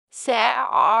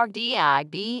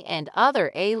Cardi and other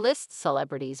A-list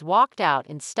celebrities walked out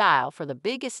in style for the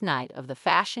biggest night of the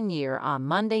fashion year on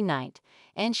Monday night,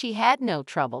 and she had no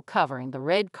trouble covering the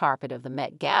red carpet of the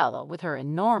Met Gala with her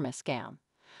enormous gown.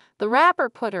 The rapper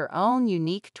put her own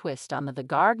unique twist on the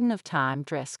Garden of Time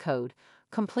dress code,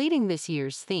 completing this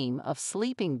year's theme of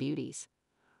sleeping beauties,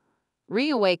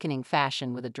 reawakening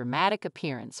fashion with a dramatic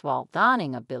appearance while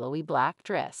donning a billowy black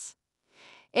dress.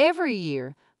 Every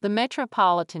year, the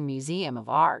Metropolitan Museum of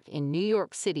Art in New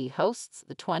York City hosts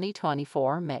the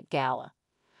 2024 Met Gala.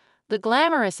 The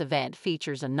glamorous event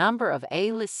features a number of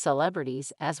A-list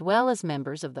celebrities as well as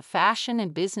members of the fashion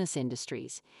and business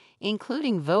industries,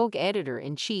 including Vogue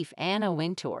editor-in-chief Anna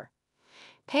Wintour.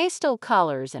 Pastel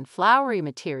colors and flowery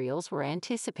materials were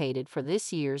anticipated for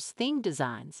this year's theme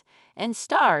designs, and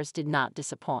stars did not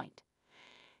disappoint.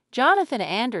 Jonathan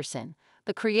Anderson,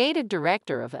 the creative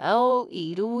director of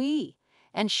LOE,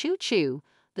 and Shu Chu,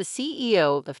 the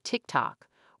CEO of TikTok,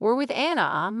 were with Anna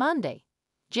on Monday.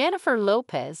 Jennifer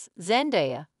Lopez,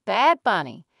 Zendaya, Bad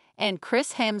Bunny, and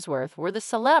Chris Hemsworth were the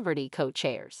celebrity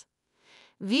co-chairs.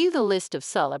 View the list of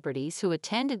celebrities who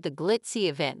attended the glitzy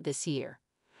event this year.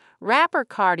 Rapper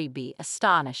Cardi B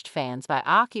astonished fans by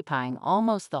occupying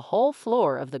almost the whole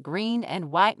floor of the green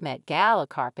and white Met Gala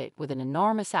carpet with an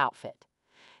enormous outfit.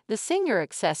 The singer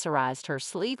accessorized her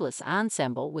sleeveless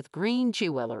ensemble with green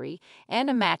jewelry and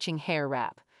a matching hair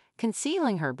wrap,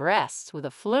 concealing her breasts with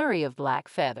a flurry of black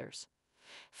feathers.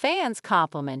 Fans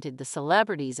complimented the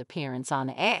celebrity's appearance on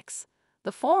X,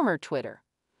 the former Twitter.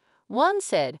 One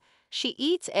said, "She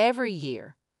eats every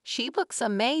year. She looks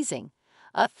amazing."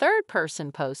 A third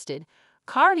person posted,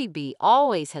 "Cardi B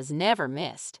always has never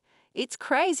missed. It's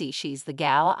crazy she's the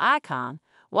gala icon,"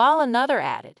 while another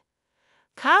added,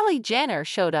 "Kylie Jenner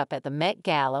showed up at the Met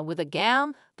Gala with a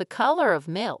gown the color of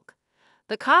milk."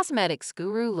 The cosmetics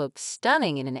guru looked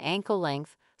stunning in an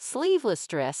ankle-length, sleeveless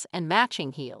dress and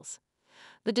matching heels.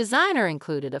 The designer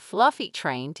included a fluffy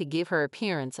train to give her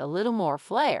appearance a little more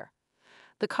flair.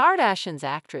 The Kardashians'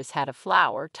 actress had a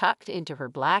flower tucked into her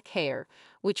black hair,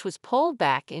 which was pulled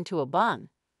back into a bun.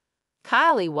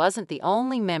 Kylie wasn't the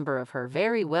only member of her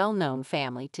very well-known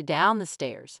family to down the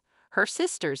stairs. Her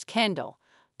sisters Kendall,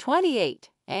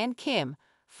 28, and Kim,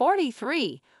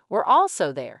 43, were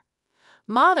also there.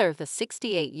 Mother, the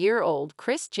 68-year-old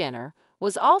Kris Jenner,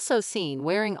 was also seen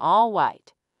wearing all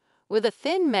white. With a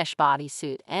thin mesh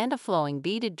bodysuit and a flowing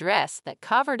beaded dress that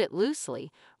covered it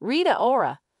loosely, Rita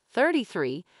Ora,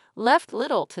 33, left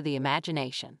little to the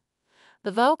imagination.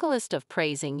 The vocalist of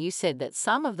Praising You said that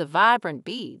some of the vibrant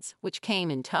beads, which came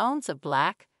in tones of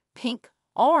black, pink,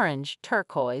 orange,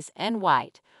 turquoise, and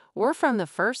white, were from the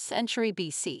 1st century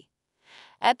BC.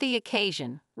 At the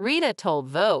occasion, Rita told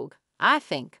Vogue, "I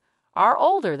think, are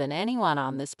older than anyone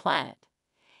on this planet."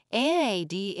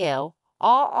 NADLRR.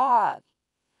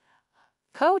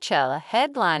 Coachella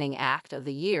headlining act of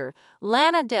the year,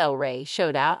 Lana Del Rey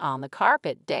showed out on the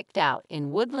carpet decked out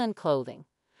in woodland clothing.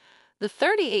 The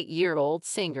 38-year-old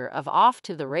singer of Off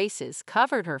to the Races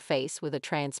covered her face with a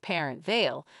transparent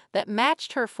veil that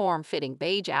matched her form-fitting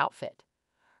beige outfit.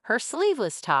 Her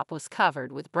sleeveless top was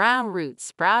covered with brown roots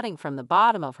sprouting from the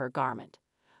bottom of her garment.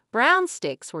 Brown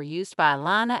sticks were used by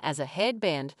Lana as a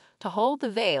headband to hold the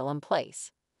veil in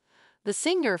place. The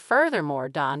singer furthermore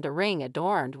donned a ring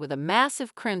adorned with a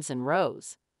massive crimson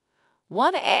rose.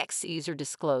 One X user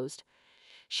disclosed,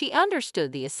 "She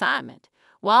understood the assignment,"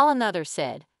 while another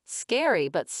said, "Scary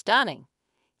but stunning."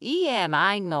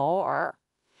 I know her.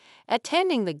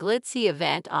 Attending the glitzy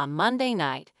event on Monday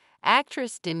night,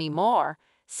 actress Demi Moore,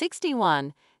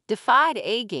 61, defied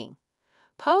aging.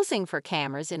 Posing for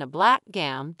cameras in a black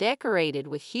gown decorated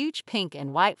with huge pink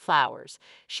and white flowers,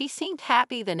 she seemed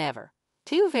happier than ever.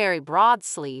 Two very broad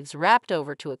sleeves wrapped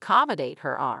over to accommodate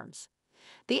her arms.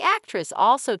 The actress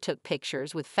also took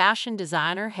pictures with fashion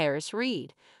designer Harris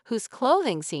Reed, whose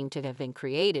clothing seemed to have been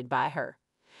created by her.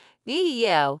 The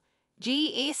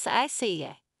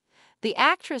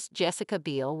actress Jessica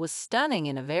Biel was stunning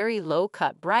in a very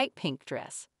low-cut bright pink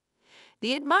dress.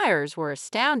 The admirers were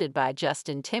astounded by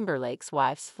Justin Timberlake's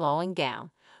wife's flowing gown,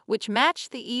 which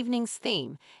matched the evening's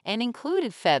theme and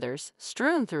included feathers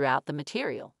strewn throughout the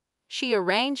material. She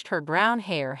arranged her brown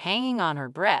hair hanging on her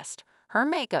breast, her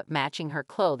makeup matching her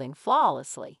clothing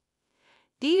flawlessly.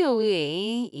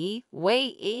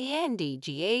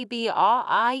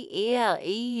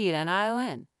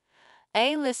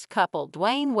 A-list couple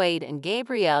Dwayne Wade and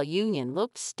Gabrielle Union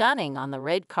looked stunning on the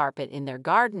red carpet in their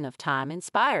Garden of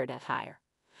Time-inspired attire.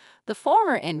 The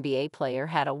former NBA player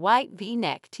had a white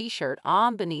V-neck t-shirt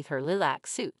on beneath her lilac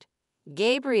suit.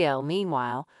 Gabrielle,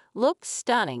 meanwhile, looked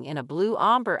stunning in a blue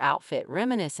ombre outfit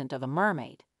reminiscent of a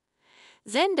mermaid.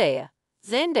 Zendaya.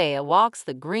 Zendaya walks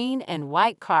the green and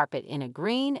white carpet in a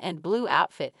green and blue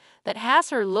outfit that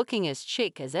has her looking as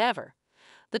chic as ever.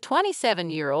 The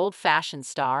 27-year-old fashion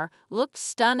star looked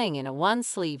stunning in a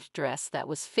one-sleeved dress that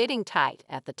was fitting tight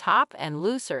at the top and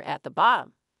looser at the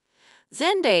bottom.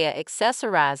 Zendaya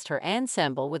accessorized her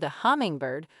ensemble with a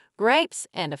hummingbird, grapes,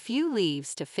 and a few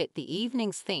leaves to fit the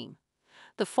evening's theme.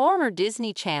 The former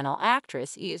Disney Channel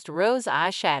actress used rose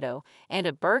eyeshadow and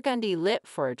a burgundy lip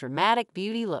for a dramatic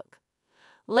beauty look.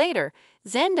 Later,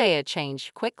 Zendaya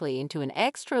changed quickly into an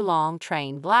extra-long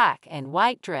train black and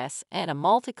white dress and a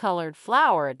multicolored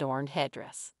flower-adorned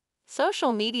headdress.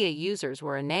 Social media users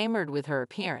were enamored with her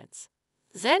appearance.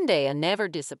 Zendaya never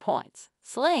disappoints,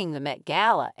 slaying the Met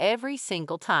Gala every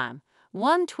single time,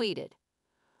 one tweeted.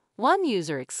 One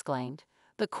user exclaimed,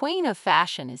 "The queen of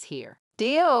fashion is here."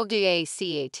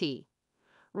 DODACAT.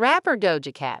 Rapper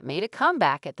Doja Cat made a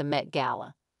comeback at the Met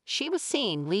Gala. She was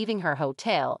seen leaving her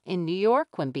hotel in New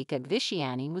York when Bika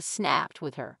Vishiani was snapped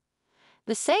with her.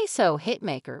 The Say-So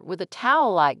hitmaker, with a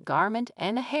towel-like garment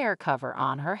and a hair cover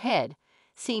on her head,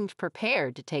 seemed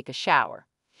prepared to take a shower.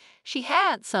 She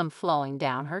had some flowing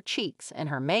down her cheeks and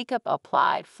her makeup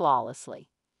applied flawlessly.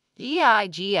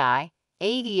 GIGI-ADID.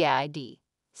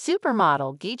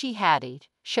 Supermodel Gigi Hadid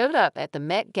showed up at the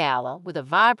Met Gala with a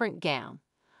vibrant gown.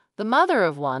 The mother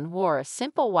of one wore a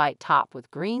simple white top with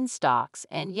green stalks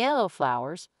and yellow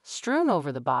flowers strewn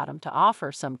over the bottom to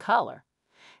offer some color.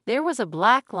 There was a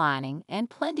black lining and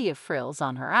plenty of frills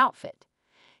on her outfit.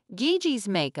 Gigi's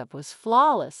makeup was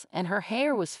flawless and her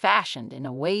hair was fashioned in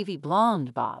a wavy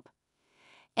blonde bob.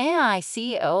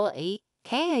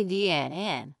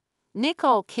 NICOLEKADNN.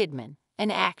 Nicole Kidman, an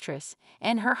actress,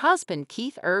 and her husband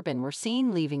Keith Urban were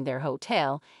seen leaving their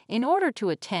hotel in order to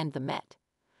attend the Met.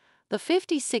 The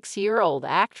 56-year-old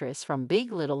actress from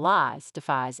Big Little Lies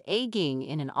defies aging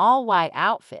in an all-white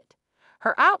outfit.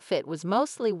 Her outfit was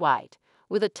mostly white,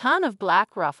 with a ton of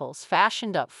black ruffles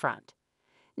fashioned up front.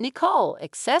 Nicole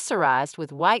accessorized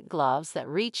with white gloves that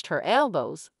reached her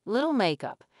elbows, little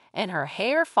makeup, and her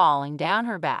hair falling down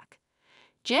her back.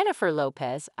 Jennifer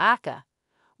Lopez, aka.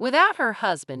 Without her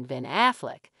husband Ben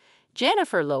Affleck,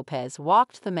 Jennifer Lopez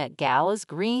walked the Met Gala's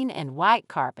green and white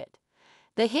carpet.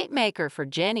 The hitmaker for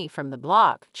Jenny from the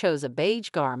Block chose a beige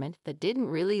garment that didn't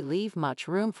really leave much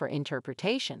room for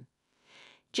interpretation.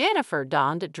 Jennifer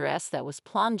donned a dress that was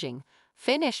plunging,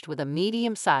 finished with a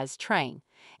medium-sized train,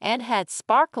 and had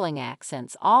sparkling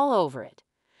accents all over it.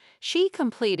 She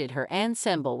completed her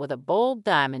ensemble with a bold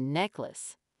diamond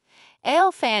necklace.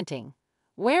 Elle Fanning.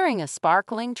 Wearing a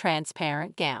sparkling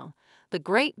transparent gown, the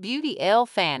great beauty Elle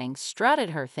Fanning strutted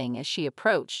her thing as she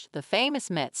approached the famous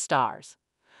Met stars.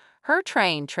 Her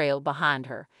train trailed behind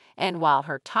her, and while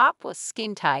her top was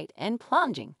skin-tight and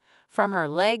plunging, from her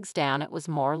legs down it was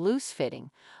more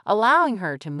loose-fitting, allowing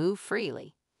her to move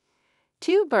freely.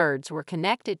 Two birds were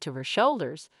connected to her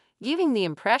shoulders, giving the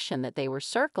impression that they were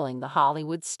circling the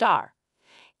Hollywood star.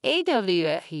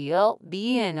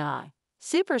 AWFELBNI.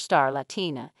 Superstar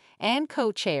Latina and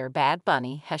co-chair Bad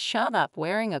Bunny has shown up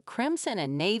wearing a crimson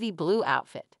and navy blue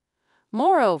outfit.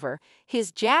 Moreover,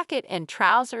 his jacket and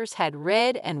trousers had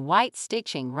red and white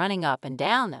stitching running up and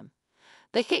down them.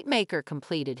 The hitmaker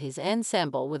completed his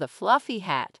ensemble with a fluffy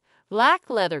hat, black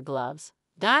leather gloves,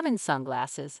 diamond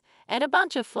sunglasses, and a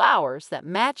bunch of flowers that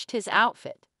matched his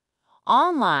outfit.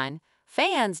 Online,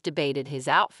 fans debated his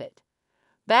outfit.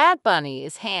 Bad Bunny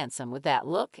is handsome with that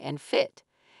look and fit.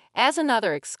 As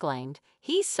another exclaimed,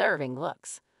 "He's serving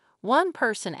looks." One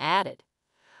person added.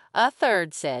 A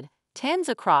third said, "Tens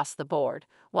across the board,"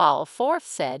 while a fourth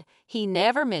said, "He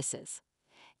never misses."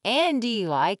 Andy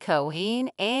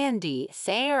Cohen, Andy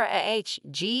Sarah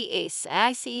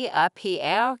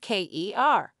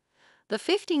HGSICUPLKER. The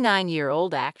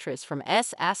 59-year-old actress from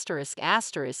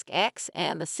S***X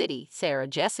and the City, Sarah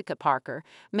Jessica Parker,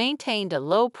 maintained a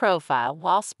low profile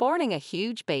while sporting a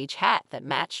huge beige hat that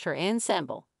matched her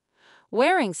ensemble.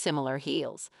 Wearing similar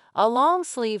heels, a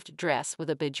long-sleeved dress with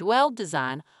a bejeweled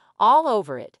design all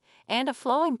over it, and a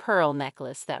flowing pearl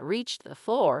necklace that reached the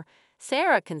floor,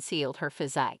 Sarah concealed her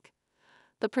physique.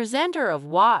 The presenter of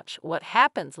Watch What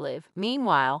Happens Live,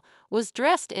 meanwhile, was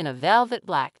dressed in a velvet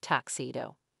black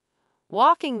tuxedo.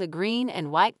 Walking the green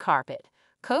and white carpet,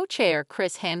 co-chair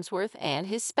Chris Hemsworth and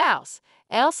his spouse,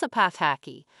 Elsa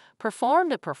Pataky,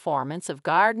 performed a performance of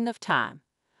Garden of Time.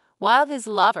 While his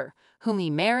lover, whom he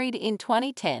married in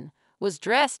 2010, was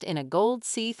dressed in a gold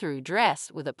see-through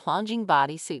dress with a plunging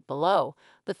bodysuit below,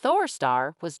 the Thor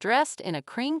star was dressed in a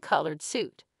cream-colored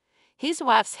suit. His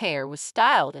wife's hair was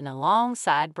styled in a long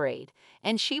side braid,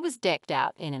 and she was decked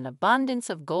out in an abundance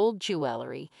of gold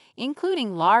jewelry,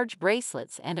 including large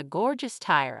bracelets and a gorgeous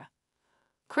tiara.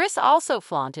 Chris also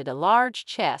flaunted a large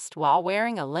chest while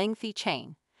wearing a lengthy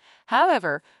chain.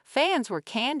 However, fans were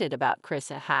candid about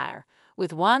Chris' attire,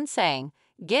 with one saying,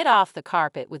 "Get off the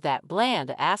carpet with that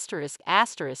bland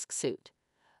 *** suit."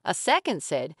 A second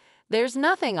said, "There's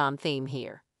nothing on theme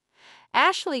here."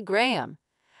 Ashley Graham.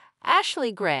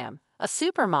 Ashley Graham, a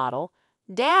supermodel,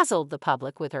 dazzled the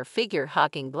public with her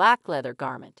figure-hugging black leather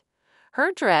garment.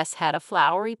 Her dress had a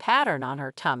flowery pattern on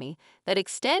her tummy that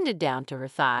extended down to her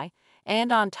thigh,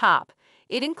 and on top,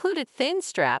 it included thin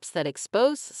straps that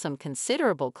exposed some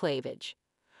considerable cleavage.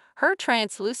 Her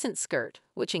translucent skirt,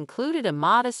 which included a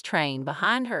modest train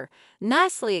behind her,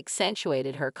 nicely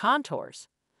accentuated her contours.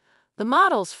 The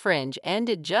model's fringe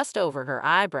ended just over her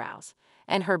eyebrows,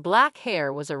 and her black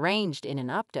hair was arranged in an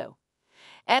updo.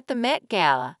 At the Met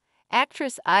Gala,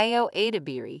 actress Ayo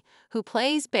Edebiri, who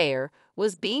plays Bear,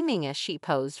 was beaming as she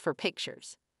posed for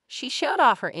pictures. She showed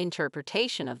off her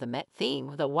interpretation of the Met theme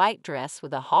with a white dress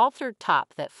with a haltered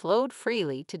top that flowed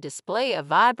freely to display a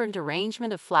vibrant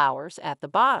arrangement of flowers at the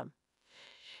bottom.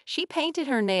 She painted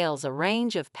her nails a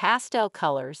range of pastel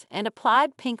colors and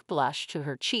applied pink blush to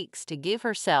her cheeks to give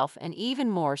herself an even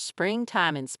more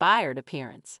springtime-inspired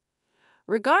appearance.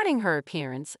 Regarding her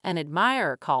appearance, an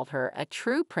admirer called her a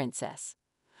true princess.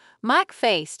 Mike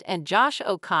Faist and Josh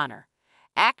O'Connor.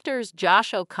 Actors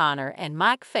Josh O'Connor and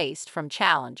Mike Faist from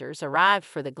Challengers arrived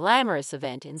for the glamorous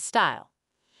event in style.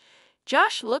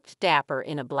 Josh looked dapper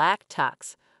in a black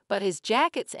tux, but his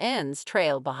jacket's ends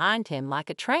trailed behind him like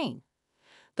a train.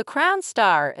 The Crown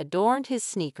star adorned his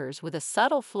sneakers with a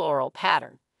subtle floral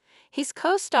pattern. His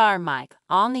co-star Mike,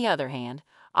 on the other hand,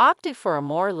 opted for a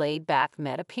more laid-back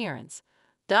Met appearance,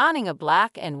 donning a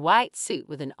black and white suit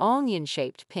with an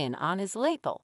onion-shaped pin on his lapel.